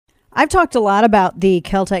I've talked a lot about the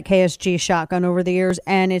Keltec KSG shotgun over the years,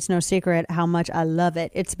 and it's no secret how much I love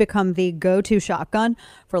it. It's become the go-to shotgun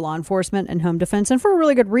for law enforcement and home defense, and for a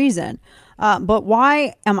really good reason. But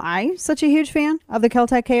why am I such a huge fan of the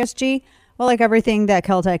Keltec KSG? Well, like everything that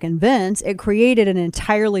Keltec invents, it created an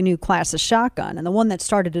entirely new class of shotgun, and the one that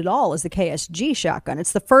started it all is the KSG shotgun.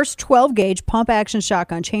 It's the first 12-gauge pump-action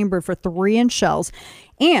shotgun chambered for 3-inch shells,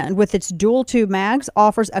 and with its dual-tube mags,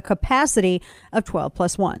 offers a capacity of 12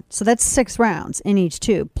 plus 1. So that's 6 rounds in each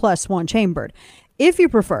tube, plus 1 chambered. If you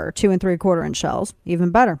prefer 2 3/4-inch shells,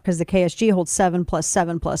 even better, because the KSG holds 7 plus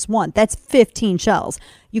 7 plus 1. That's 15 shells.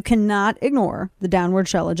 You cannot ignore the downward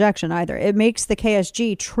shell ejection either. It makes the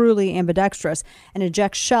KSG truly ambidextrous and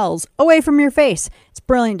ejects shells away from your face. It's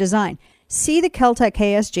brilliant design. See the Keltec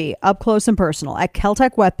KSG up close and personal at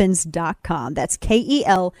KeltecWeapons.com. That's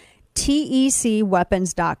KelTec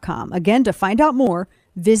weapons.com. Again, to find out more,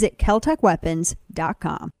 visit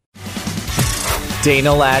KeltecWeapons.com.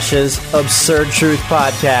 Dana Lash's Absurd Truth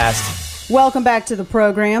Podcast. Welcome back to the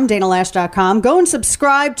program, DanaLash.com. Go and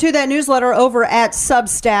subscribe to that newsletter over at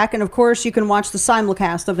Substack. And, of course, you can watch the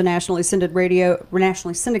simulcast of the nationally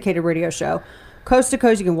syndicated radio show. Coast to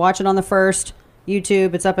coast, you can watch it on the First,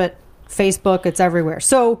 YouTube. It's up at Facebook. It's everywhere.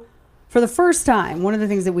 So, for the first time, one of the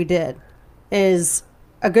things that we did is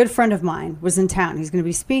a good friend of mine was in town. He's going to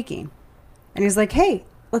be speaking. And he's like, hey,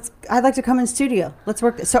 I'd like to come in studio. Let's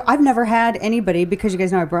work. So I've never had anybody, because you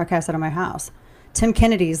guys know I broadcast out of my house. Tim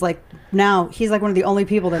Kennedy's like, now he's like one of the only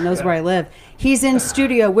people that knows where I live. He's in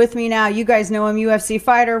studio with me now. You guys know him, UFC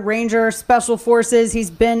fighter, Ranger, Special Forces. He's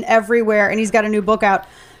been everywhere, and he's got a new book out,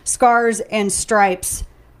 Scars and Stripes,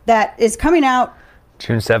 that is coming out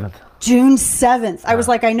June 7th. June 7th. I was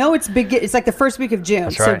like, I know it's like the first week of June.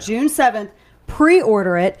 That's right. So June 7th,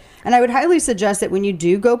 pre-order it. And I would highly suggest that when you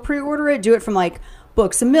do go pre-order it, do it from like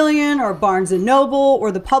Books A Million or Barnes & Noble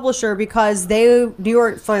or the publisher, because they do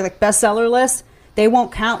your for like bestseller lists. They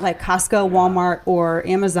won't count like Costco, Walmart, or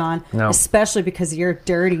Amazon, especially because you're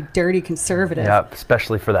dirty, dirty conservative. Yeah,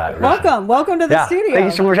 especially for that. Welcome to the studio. Thank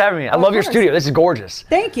you so much for having me. I love your studio. This is gorgeous.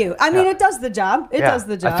 Thank you. I mean, it does the job. It does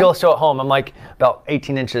the job. I feel so at home. I'm like about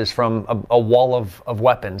 18 inches from a wall of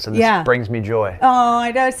weapons, and this brings me joy. Oh,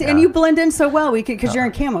 I know. See, and you blend in so well. We because you're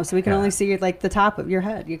in camo, so we can only see like the top of your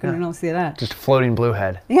head. You can only see that. Just a floating blue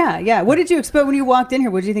head. Yeah, yeah. What did you expect when you walked in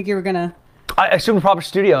here? What did you think you were gonna? I assumed a proper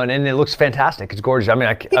studio, and it looks fantastic. It's gorgeous. I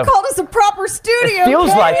mean, he called us a proper studio. It feels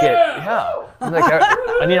like it. Yeah. Like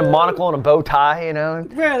I need a monocle and a bow tie, you know.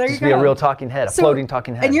 Yeah, there you go. Be a real talking head, floating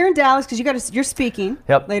talking head. And you're in Dallas because you're speaking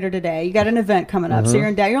later today. You got an event coming up, so you're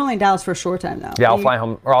only in Dallas for a short time though. Yeah, I'll fly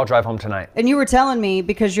home, or I'll drive home tonight. And you were telling me,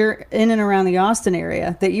 because you're in and around the Austin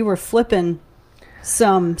area, that you were flipping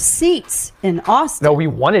some seats in Austin. No, we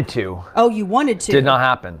wanted to. Oh, you wanted to. Did not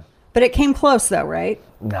happen. But it came close though, right?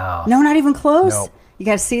 No. No, not even close? Nope. You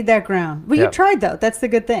got to seed that ground. Well, you tried, though. That's the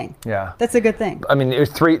good thing. Yeah. That's a good thing. I mean, it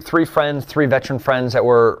was three veteran friends that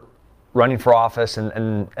were running for office,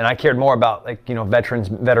 and I cared more about, like, you know,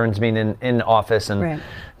 veterans being in office, and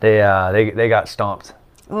they got stomped.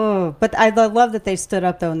 Oh, but I love that they stood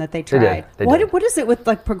up, though, and that they tried. They did. What is it with,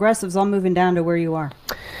 like, progressives all moving down to where you are?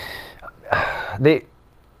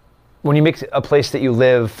 When you make a place that you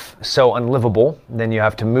live so unlivable, then you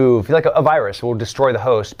have to move. Like a virus will destroy the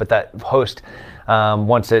host, but that host,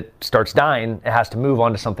 once it starts dying, it has to move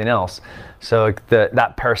on to something else. So like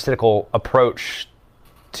that parasitical approach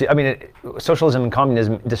to, socialism and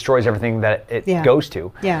communism destroys everything that it goes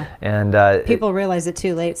to. Yeah. And people realize it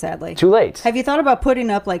too late, sadly. Too late. Have you thought about putting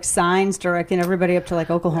up like signs directing everybody up to like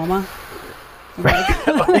Oklahoma?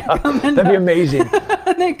 That'd be amazing.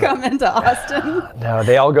 They come into Austin. No,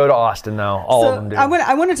 they all go to Austin though. All of them do. I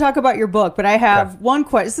want to talk about your book, but I have one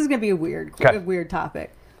question. This is going to be a weird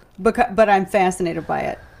topic, but I'm fascinated by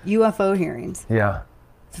it. UFO hearings. Yeah.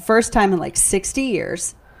 It's the first time in like 60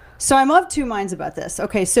 years. So I'm of two minds about this.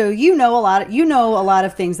 Okay, so you know a lot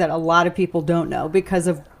of things that a lot of people don't know because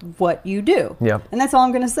of what you do. Yeah. And that's all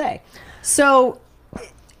I'm going to say. So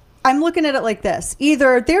I'm looking at it like this.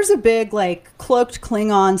 Either there's a big, like, cloaked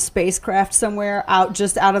Klingon spacecraft somewhere out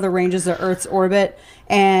of the ranges of Earth's orbit,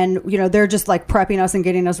 and, you know, they're just, like, prepping us and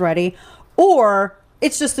getting us ready. Or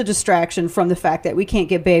it's just a distraction from the fact that we can't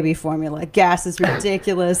get baby formula. Gas is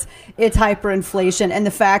ridiculous. It's hyperinflation. And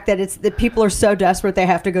the fact that people are so desperate they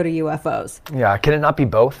have to go to UFOs. Yeah. Can it not be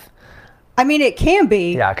both? I mean, it can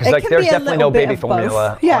be. Yeah, because like there's definitely no baby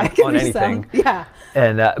formula on anything. Yeah.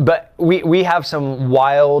 And but we have some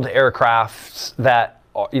wild aircrafts that,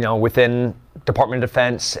 you know, within Department of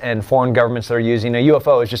Defense and foreign governments that are using. A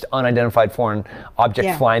UFO is just unidentified foreign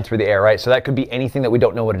object flying through the air, right? So that could be anything that we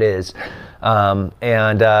don't know what it is. Have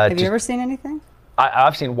you ever seen anything?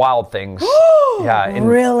 I've seen wild things. Yeah,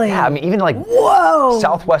 really? Yeah, I mean, even like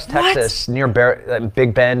Southwest Texas near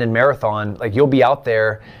Big Bend and Marathon, like you'll be out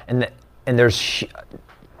there and there's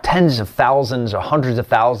tens of thousands or hundreds of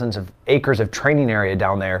thousands of acres of training area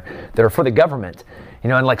down there that are for the government,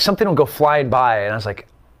 and like something will go flying by and I was like,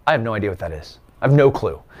 I have no idea what that is. I have no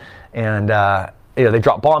clue. And they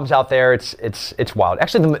drop bombs out there. It's wild.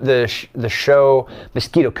 Actually, the show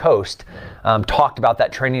Mosquito Coast talked about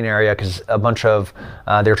that training area because a bunch of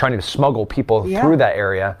they were trying to smuggle people through that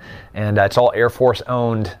area, and it's all Air Force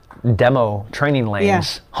owned demo training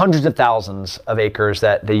lanes, hundreds of thousands of acres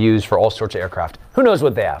that they use for all sorts of aircraft. Who knows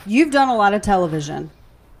what they have? You've done a lot of television.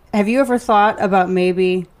 Have you ever thought about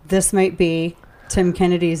maybe this might be Tim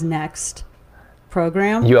Kennedy's next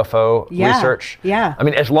program? UFO research? Yeah. I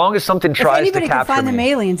mean, as long as something tries to capture me. If anybody can find them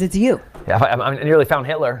aliens, it's you. Yeah, I nearly found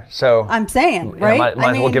Hitler, so... I'm saying, right?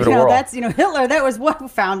 Might as well give it a whirl. That's, Hitler, that was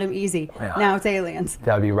what found him easy. Yeah. Now it's aliens.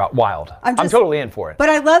 That would be wild. I'm totally in for it. But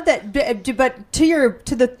I love that, but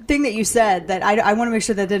to the thing that you said, that I want to make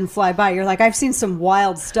sure that didn't fly by, you're like, I've seen some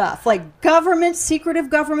wild stuff. Like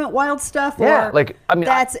secretive government wild stuff? Yeah,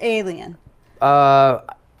 that's alien.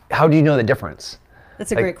 How do you know the difference?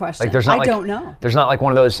 That's a great question. I don't know. There's not like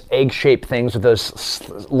one of those egg-shaped things with those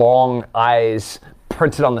long eyes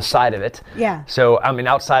printed on the side of it. Yeah. So,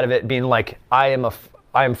 outside of it being like, I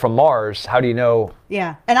am from Mars, how do you know?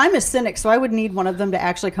 Yeah. And I'm a cynic, so I would need one of them to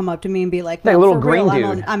actually come up to me and be like, a little green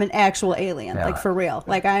real, dude. I'm an actual alien, like for real.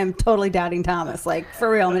 Like I am totally doubting Thomas, like for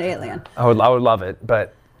real, I'm an alien. I would love it,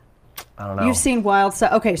 but I don't know. You've seen wild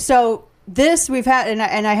stuff. Okay, so this we've had, and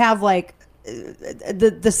I have like,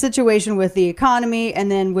 the situation with the economy and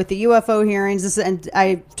then with the UFO hearings, and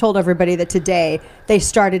I told everybody that they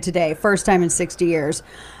started today, first time in 60 years,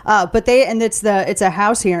 but it's a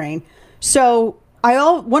House hearing. So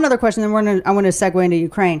one other question, then I want to segue into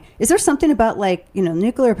Ukraine. Is there something about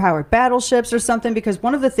nuclear powered battleships or something? Because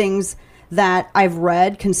one of the things that I've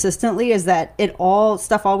read consistently is that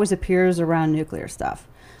stuff always appears around nuclear stuff.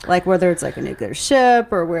 Like whether it's like a nuclear ship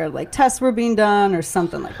or where like tests were being done or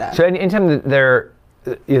something like that. So anytime that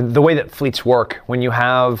the way that fleets work, when you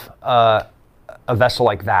have a vessel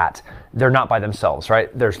like that, they're not by themselves, right?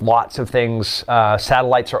 There's lots of things.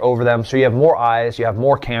 Satellites are over them. So you have more eyes, you have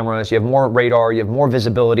more cameras, you have more radar, you have more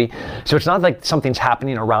visibility. So it's not like something's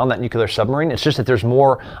happening around that nuclear submarine. It's just that there's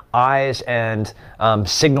more eyes and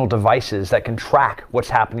signal devices that can track what's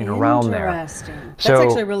happening around there. Interesting. That's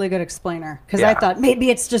actually a really good explainer. Because I thought maybe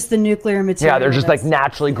it's just the nuclear material. Yeah, they're just like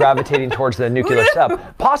naturally gravitating towards the nuclear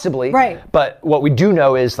sub. Possibly. Right. But what we do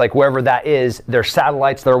know is like wherever that is, there's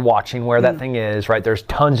satellites that are watching where that thing is, right? There's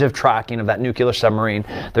tons of tracking of that nuclear submarine.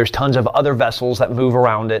 There's tons of other vessels that move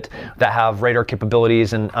around it that have radar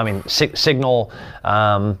capabilities and signal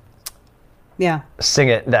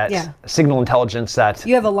signal intelligence that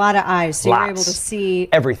you have a lot of eyes, so you're able to see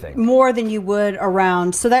everything more than you would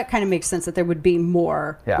around. So that kind of makes sense that there would be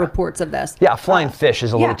more reports of this. Yeah, flying fish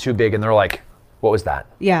is a little too big, and they're like, what was that?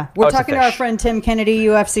 Yeah, we're talking to our friend Tim Kennedy,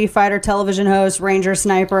 UFC fighter, television host, Ranger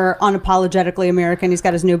sniper, unapologetically American. He's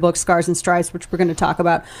got his new book, Scars and Stripes, which we're going to talk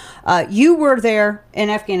about. You were there in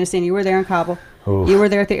Afghanistan. You were there in Kabul. Oof. You were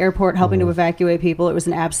there at the airport helping to evacuate people. It was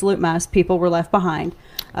an absolute mess. People were left behind.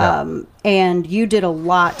 And you did a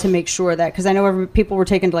lot to make sure that, because I know people were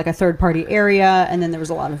taken to like a third-party area, and then there was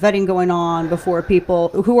a lot of vetting going on before people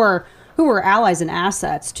who were allies and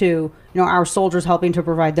assets to our soldiers, helping to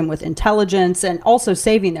provide them with intelligence and also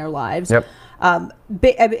saving their lives. Yep.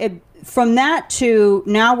 From that to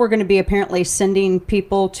now, we're going to be apparently sending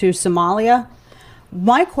people to Somalia.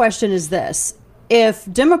 My question is this: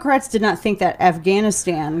 if Democrats did not think that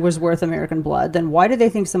Afghanistan was worth American blood, then why do they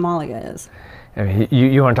think Somalia is? I mean,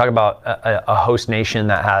 you want to talk about a host nation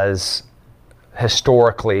that has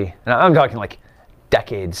historically, and I'm talking like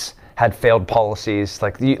decades, had failed policies.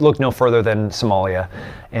 Like, you look no further than Somalia,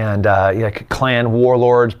 and clan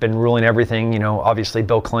warlords been ruling everything. Obviously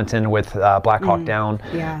Bill Clinton with Black Hawk Down.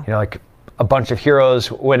 Yeah. Like a bunch of heroes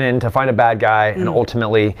went in to find a bad guy, and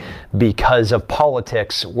ultimately, because of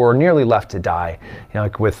politics, were nearly left to die.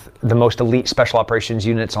 Like with the most elite special operations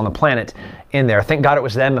units on the planet in there. Thank God it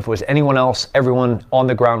was them. If it was anyone else, everyone on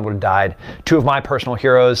the ground would have died. Two of my personal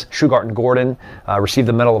heroes, Shugart and Gordon, received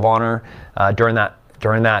the Medal of Honor during that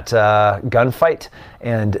gunfight,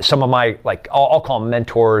 and some of my, I'll call them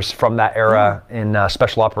mentors from that era in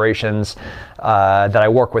special operations that I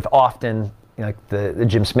work with often, like the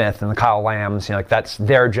Jim Smith and the Kyle Lambs, that's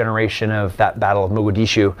their generation of that Battle of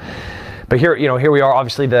Mogadishu. But here we are,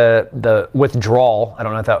 obviously the withdrawal, I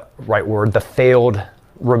don't know if that's the right word, the failed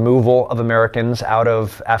removal of Americans out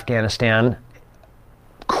of Afghanistan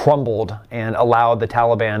crumbled and allowed the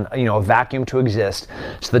Taliban, a vacuum to exist,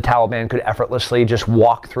 so the Taliban could effortlessly just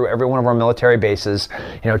walk through every one of our military bases,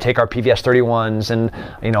 take our PVS-31s and,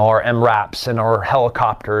 our MRAPs and our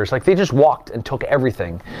helicopters. Like, they just walked and took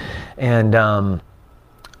everything. And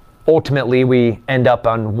ultimately, we end up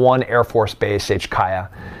on one Air Force base, HKIA,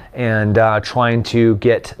 and trying to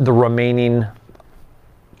get the remaining.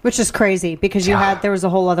 Which is crazy, because there was a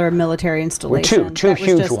whole other military installation. Two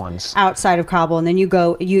huge ones outside of Kabul, and then you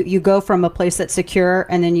go from a place that's secure,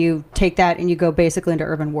 and then you take that and you go basically into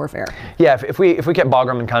urban warfare. Yeah, if we kept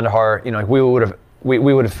Bagram and Kandahar, we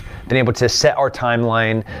would have been able to set our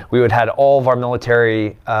timeline. We would have had all of our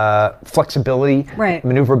military flexibility,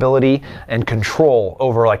 maneuverability, and control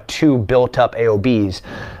over like 2 built-up AOBs.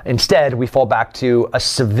 Instead, we fall back to a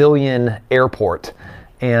civilian airport.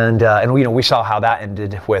 And we saw how that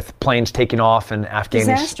ended with planes taking off in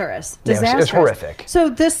Afghanistan. Disastrous. Yeah, it was horrific.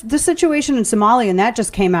 So this situation in Somalia, and that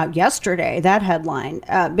just came out yesterday, that headline,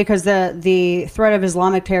 because the threat of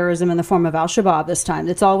Islamic terrorism in the form of Al-Shabaab this time,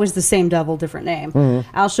 it's always the same devil, different name.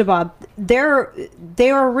 Mm-hmm. Al-Shabaab,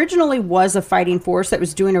 there originally was a fighting force that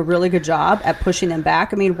was doing a really good job at pushing them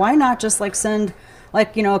back. I mean, why not just send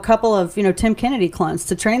a couple of Tim Kennedy clones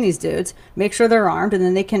to train these dudes, make sure they're armed, and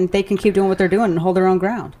then they can keep doing what they're doing and hold their own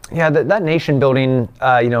ground. Yeah, that nation building,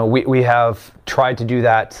 we have tried to do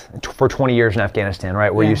that for 20 years in Afghanistan,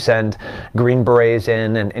 right? Where you send Green Berets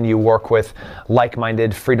in and you work with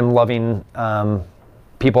like-minded, freedom-loving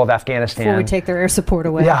people of Afghanistan. Before we take their air support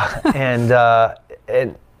away. Yeah, and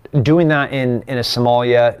doing that in a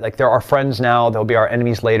Somalia, like, they're our friends now, they'll be our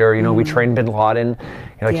enemies later. We trained Bin Laden.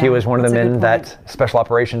 He was one of the men that Special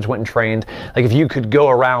Operations went and trained. Like, if you could go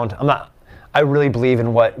around, I really believe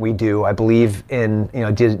in what we do. I believe in,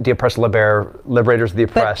 de oppressed liberators of the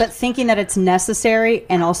oppressed. But thinking that it's necessary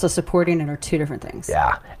and also supporting it are two different things.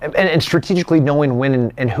 Yeah, and strategically knowing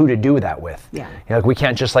when and who to do that with. Yeah. We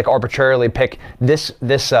can't just arbitrarily pick this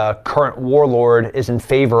current warlord is in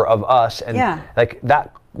favor of us, and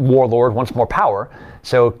that warlord wants more power.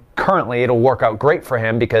 So currently it'll work out great for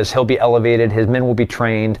him because he'll be elevated, his men will be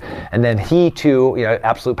trained, and then he too,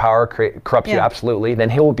 absolute power corrupts you, absolutely. Then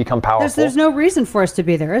he will become powerful. There's no reason for us to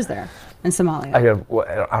be there, is there, in Somalia? I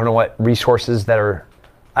don't know what resources that are.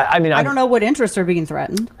 I don't know what interests are being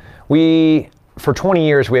threatened. For 20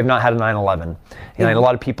 years, we have not had a 9/11. And a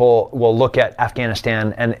lot of people will look at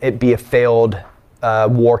Afghanistan and it be a failed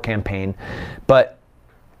war campaign, but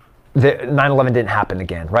the 9/11 didn't happen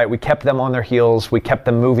again, right? We kept them on their heels, we kept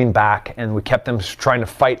them moving back, and we kept them trying to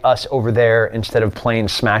fight us over there instead of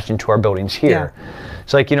planes smashed into our buildings here. Yeah.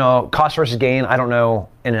 So cost versus gain, I don't know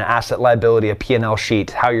in an asset liability, a P&L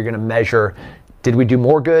sheet, how you're going to measure, did we do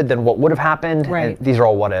more good than what would have happened? Right. And these are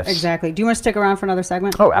all what ifs. Exactly. Do you want to stick around for another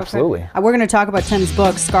segment? Oh, absolutely. We're going to talk about Tim's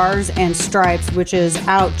book, Scars and Stripes, which is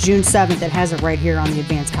out June 7th. It has it right here on the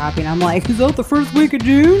advanced copy. And I'm like, is that the first week of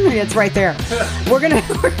June? Yeah, it's right there. We're gonna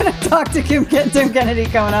talk to Tim Kennedy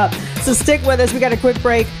coming up. So stick with us. We got a quick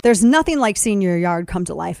break. There's nothing like seeing your yard come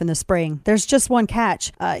to life in the spring. There's just one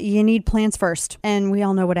catch. You need plants first. And we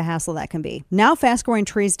all know what a hassle that can be. Now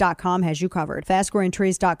FastGrowingTrees.com has you covered.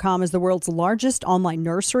 FastGrowingTrees.com is the world's largest online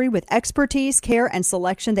nursery with expertise, care, and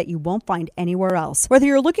selection that you won't find anywhere else. Whether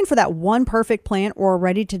you're looking for that one perfect plant or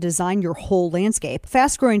ready to design your whole landscape,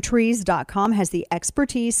 FastGrowingTrees.com has the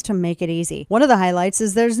expertise to make it easy. One of the highlights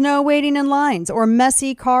is there's no waiting in lines or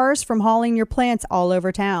messy cars from hauling your plants all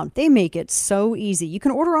over town. They make it so easy. You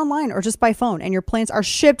can order online or just by phone, and your plants are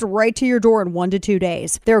shipped right to your door in 1 to 2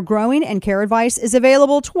 days. Their growing and care advice is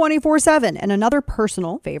available 24/7. And another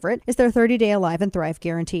personal favorite is their 30-day Alive and Thrive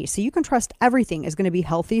guarantee. So you can trust everything is going to be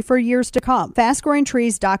healthy for years to come.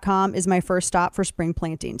 FastGrowingTrees.com is my first stop for spring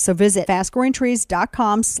planting. So visit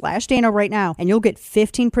FastGrowingTrees.com/Dana right now, and you'll get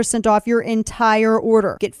 15% off your entire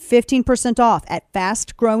order. Get 15% off at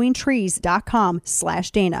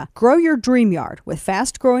FastGrowingTrees.com/Dana. Grow your dream yard with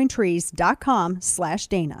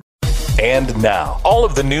FastGrowingTrees.com/Dana. And now, all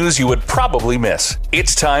of the news you would probably miss.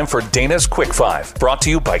 It's time for Dana's Quick Five, brought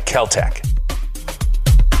to you by Caltech.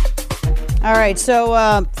 All right,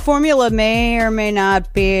 so formula may or may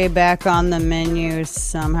not be back on the menu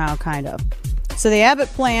somehow, kind of. So the Abbott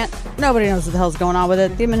plant, nobody knows what the hell's going on with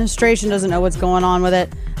it. The administration doesn't know what's going on with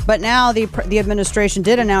it. But now the administration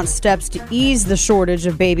did announce steps to ease the shortage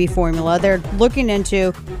of baby formula. They're looking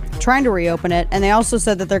into trying to reopen it. And they also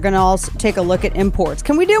said that they're going to also take a look at imports.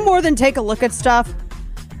 Can we do more than take a look at stuff?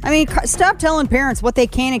 I mean, stop telling parents what they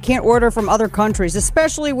can and can't order from other countries,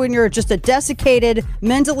 especially when you're just a desiccated,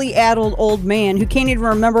 mentally addled old man who can't even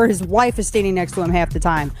remember his wife is standing next to him half the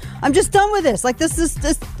time. I'm just done with this. Like, this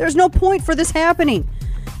there's no point for this happening.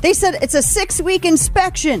 They said it's a 6-week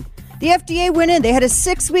inspection. The FDA went in. They had a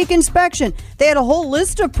 6-week inspection. They had a whole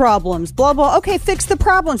list of problems. Blah, blah. Okay, fix the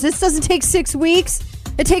problems. This doesn't take 6 weeks.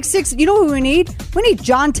 It takes 6. You know who we need? We need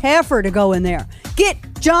John Taffer to go in there. Get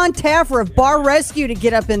John Taffer of Bar Rescue to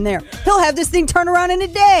get up in there. He'll have this thing turn around in a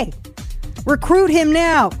day. Recruit him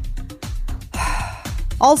now.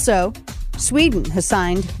 Also, Sweden has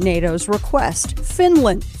signed NATO's request.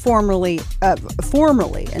 Finland formally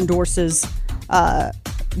endorses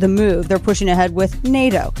the move. They're pushing ahead with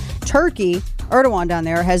NATO. Turkey, Erdogan down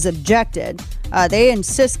there, has objected.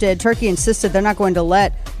 Turkey insisted they're not going to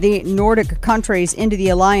let the Nordic countries into the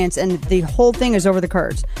alliance, and the whole thing is over the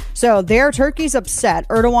Kurds. So Turkey's upset.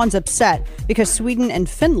 Erdogan's upset because Sweden and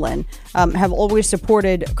Finland have always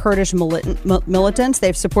supported Kurdish militants.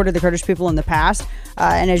 They've supported the Kurdish people in the past.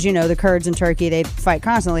 And as you know, the Kurds in Turkey, they fight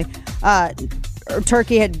constantly.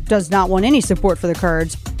 Turkey does not want any support for the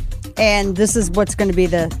Kurds. And this is what's going to be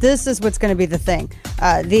the thing.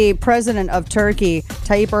 The president of Turkey,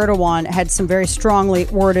 Tayyip Erdogan, had some very strongly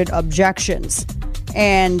worded objections,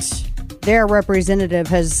 and their representative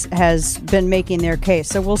has been making their case.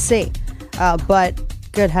 So we'll see. But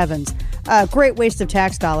good heavens, great waste of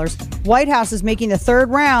tax dollars. White House is making the third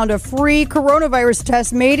round of free coronavirus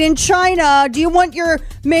tests made in China. Do you want your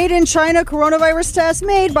made in China coronavirus test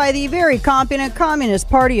made by the very competent Communist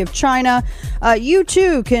Party of China? You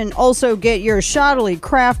too can also get your shoddily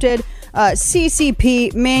crafted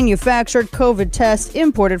CCP manufactured COVID test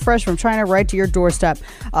imported fresh from China right to your doorstep,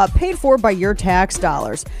 paid for by your tax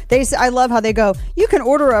dollars. I love how they go, you can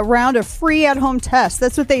order a round of free at-home tests.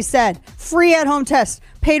 That's what they said. Free at-home tests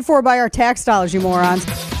paid for by our tax dollars, you morons.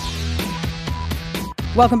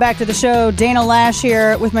 Welcome back to the show. Dana Lash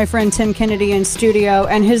here with my friend Tim Kennedy in studio,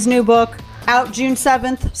 and his new book out June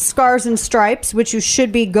 7th, Scars and Stripes, which you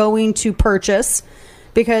should be going to purchase,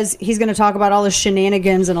 because he's going to talk about all the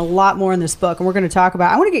shenanigans and a lot more in this book. And we're going to talk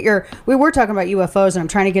about, we were talking about UFOs, and I'm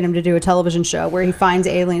trying to get him to do a television show where he finds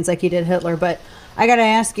aliens like he did Hitler. But I got to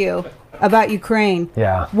ask you about Ukraine.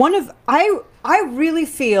 Yeah. I really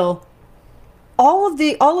feel all of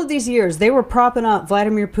these years, they were propping up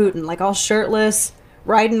Vladimir Putin, like all shirtless,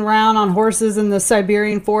 riding around on horses in the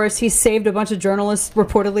Siberian forest. He saved a bunch of journalists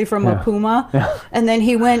reportedly from a puma. Yeah. And then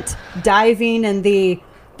he went diving in the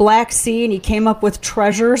Black Sea, and he came up with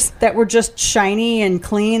treasures that were just shiny and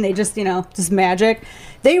clean. They just, just magic.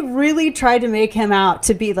 They really tried to make him out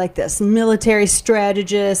to be like this military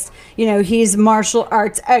strategist. He's martial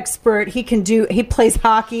arts expert. He plays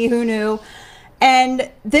hockey. Who knew? And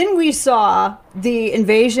then we saw the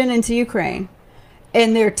invasion into Ukraine,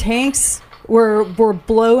 and their tanks were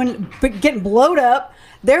getting blown up.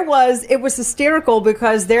 It was hysterical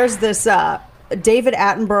because there's this David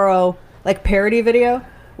Attenborough parody video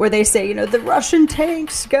where they say, the Russian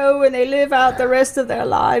tanks go and they live out the rest of their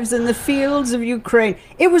lives in the fields of Ukraine.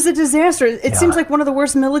 It was a disaster. It seems like one of the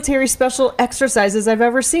worst military special exercises I've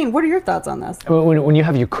ever seen. What are your thoughts on this? When you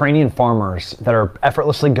have Ukrainian farmers that are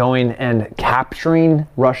effortlessly going and capturing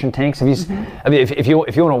Russian tanks, if you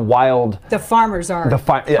want a wild, the farmers are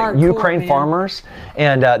Ukraine farmers,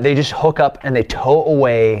 and they just hook up and they tow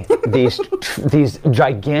away these these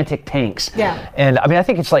gigantic tanks. Yeah, and I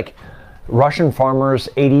think it's like Russian farmers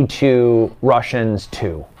 82, Russians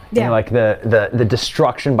 2. Yeah. The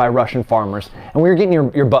destruction by Russian farmers. And when you're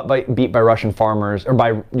getting your butt beat by Russian farmers or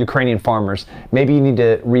by Ukrainian farmers, maybe you need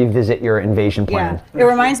to revisit your invasion plan. Yeah. It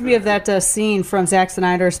reminds me of that scene from Zack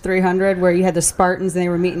Snyder's 300 where you had the Spartans and they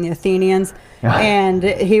were meeting the Athenians. Yeah. And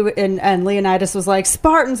and Leonidas was like,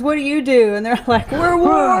 Spartans, what do you do? And they're like, we're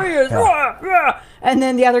warriors. Yeah. And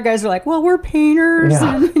then the other guys are like, well, we're painters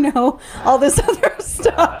and, all this other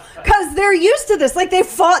stuff. Because they're used to this. They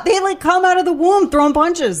fought, they come out of the womb throwing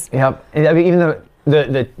punches. Yep. Even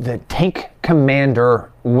the tank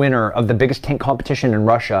commander winner of the biggest tank competition in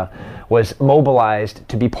Russia was mobilized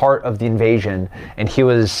to be part of the invasion. And he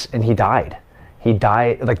died. He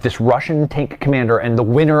died, this Russian tank commander and the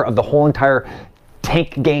winner of the whole entire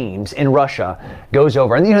tank games in Russia goes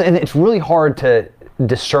over. And, and it's really hard to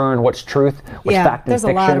discern what's truth, what's fact and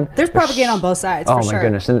fiction. There's propaganda on both sides. Oh my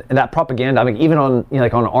goodness, and that propaganda. Even on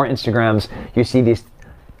on our Instagrams, you see these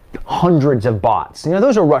hundreds of bots.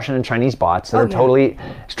 Those are Russian and Chinese bots that are totally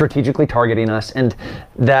strategically targeting us, and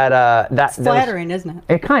that's flattering, isn't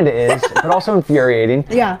it? It kind of is, but also infuriating.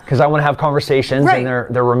 Yeah, because I want to have conversations, and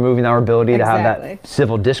they're removing our ability to have that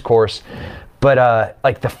civil discourse. But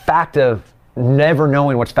the fact of never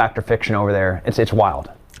knowing what's fact or fiction over there, it's wild.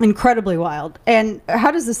 Incredibly wild. And how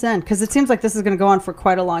does this end? Because it seems like this is going to go on for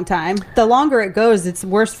quite a long time. The longer it goes, it's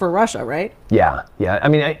worse for Russia, right? Yeah. I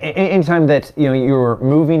mean, anytime that you're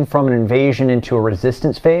moving from an invasion into a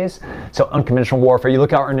resistance phase, so unconventional warfare. You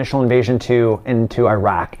look at our initial invasion into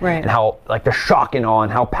Iraq, right, and how like the shock and awe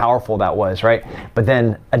and how powerful that was, right? But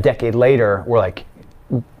then a decade later, we're like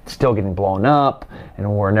still getting blown up,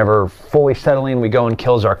 and we're never fully settling. We go and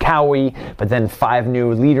kill Zarqawi, but then 5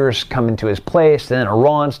 new leaders come into his place. Then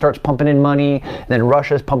Iran starts pumping in money. Then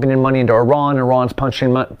Russia's pumping in money into Iran. Iran's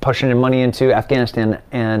pushing in money into Afghanistan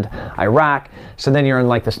and Iraq. So then you're in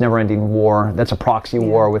like this never-ending war. That's a proxy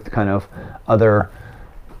war with kind of other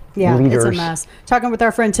leaders. It's a mess. Talking with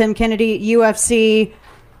our friend Tim Kennedy, UFC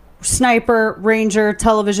sniper, ranger,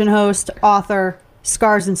 television host, author.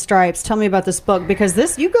 Scars and Stripes. Tell me about this book, because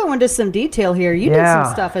you go into some detail here. You did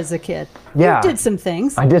some stuff as a kid. You did some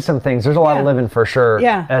things. I did some things. There's a lot of living for sure.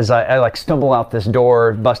 Yeah. As I like stumble out this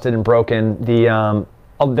door, busted and broken. It's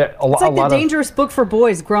like the dangerous book for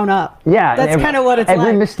boys grown up. Yeah. That's kind of what it's like.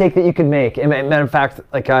 Every mistake that you can make. And matter of fact,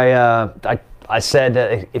 like I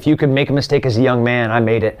said, if you could make a mistake as a young man, I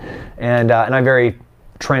made it. And I very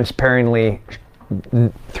transparently,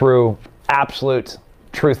 through absolute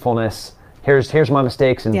truthfulness, here's my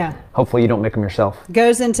mistakes, and hopefully you don't make them yourself.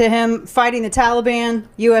 Goes into him fighting the Taliban,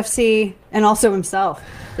 UFC, and also himself.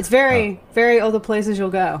 It's very the places you'll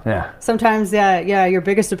go. Yeah. Sometimes, your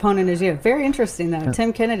biggest opponent is you. Very interesting, though. Yeah.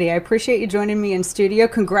 Tim Kennedy, I appreciate you joining me in studio.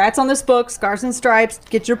 Congrats on this book, Scars and Stripes.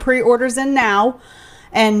 Get your pre-orders in now.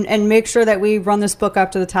 And make sure that we run this book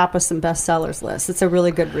up to the top of some bestsellers lists. It's a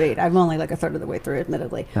really good read. I'm only like a third of the way through,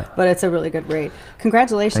 admittedly, but it's a really good read.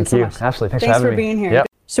 Congratulations so much. Absolutely. Thanks for being here. Yep.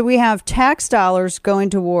 So we have tax dollars going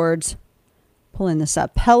towards, pulling this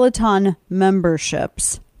up, Peloton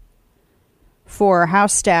memberships for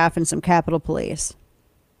House staff and some Capitol Police.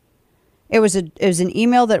 It was an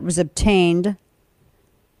email that was obtained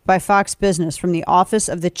by Fox Business from the Office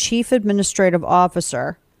of the Chief Administrative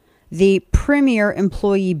Officer, the Premier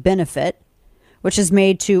Employee Benefit, which is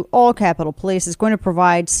made to all Capitol Police, is going to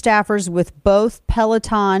provide staffers with both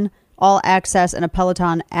Peloton All Access and a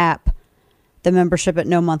Peloton app, the membership at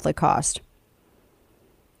no monthly cost.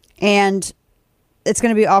 And it's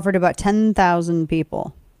going to be offered to about 10,000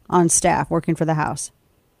 people on staff working for the House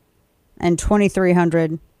and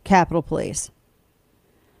 2,300 Capitol Police.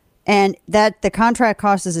 And that the contract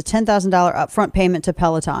cost is a $10,000 upfront payment to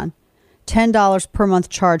Peloton, $10 per month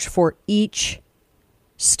charge for each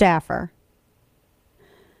staffer.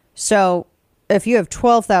 So if you have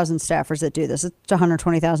 12,000 staffers that do this, it's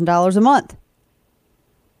 $120,000 a month.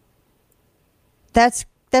 That's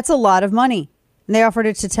a lot of money. And they offered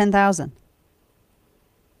it to 10,000.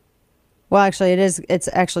 Well, actually, it's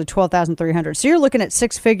actually 12,300. So you're looking at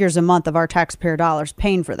 6 figures a month of our taxpayer dollars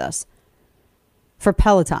paying for this. For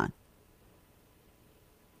Peloton.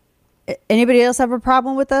 Anybody else have a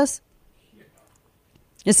problem with this?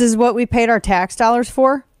 This is what we paid our tax dollars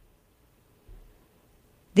for?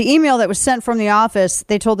 The email that was sent from the office,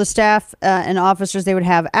 they told the staff and officers they would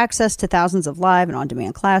have access to thousands of live and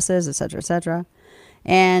on-demand classes, et cetera, et cetera.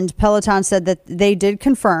 And Peloton said that they did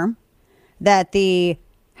confirm that the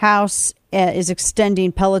House is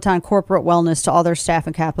extending Peloton corporate wellness to all their staff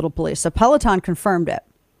and Capitol Police. So Peloton confirmed it.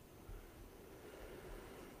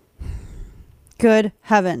 Good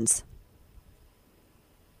heavens.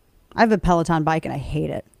 I have a Peloton bike and I hate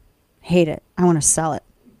it. Hate it. I want to sell it.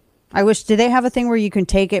 I wish, do they have a thing where you can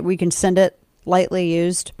take it, we can send it lightly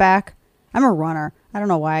used back? I'm a runner. I don't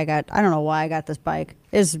know why I got this bike.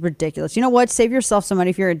 It's ridiculous. You know what? Save yourself some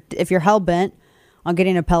money. If you're hell bent on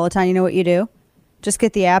getting a Peloton, you know what you do? Just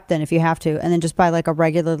get the app then if you have to, and then just buy like a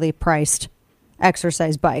regularly priced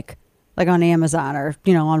exercise bike, like on Amazon or,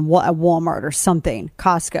 on Walmart or something,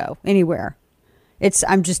 Costco, anywhere.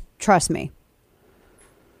 Trust me.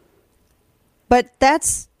 But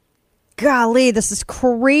golly, this is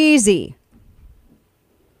crazy.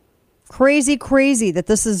 Crazy that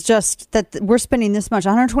this is just, that we're spending this much,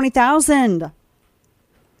 $120,000.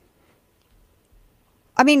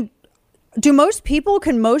 I mean, can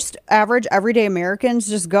most average everyday Americans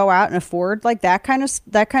just go out and afford like that kind of,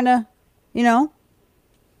 Jeez.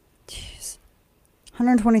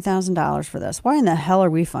 $120,000 for this. Why in the hell are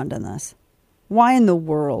we funding this? Why in the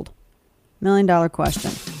world? $1 million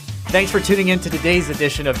question. Thanks for tuning in to today's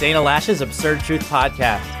edition of Dana Lash's Absurd Truth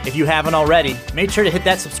Podcast. If you haven't already, make sure to hit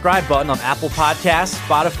that subscribe button on Apple Podcasts,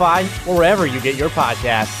 Spotify, or wherever you get your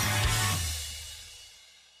podcasts.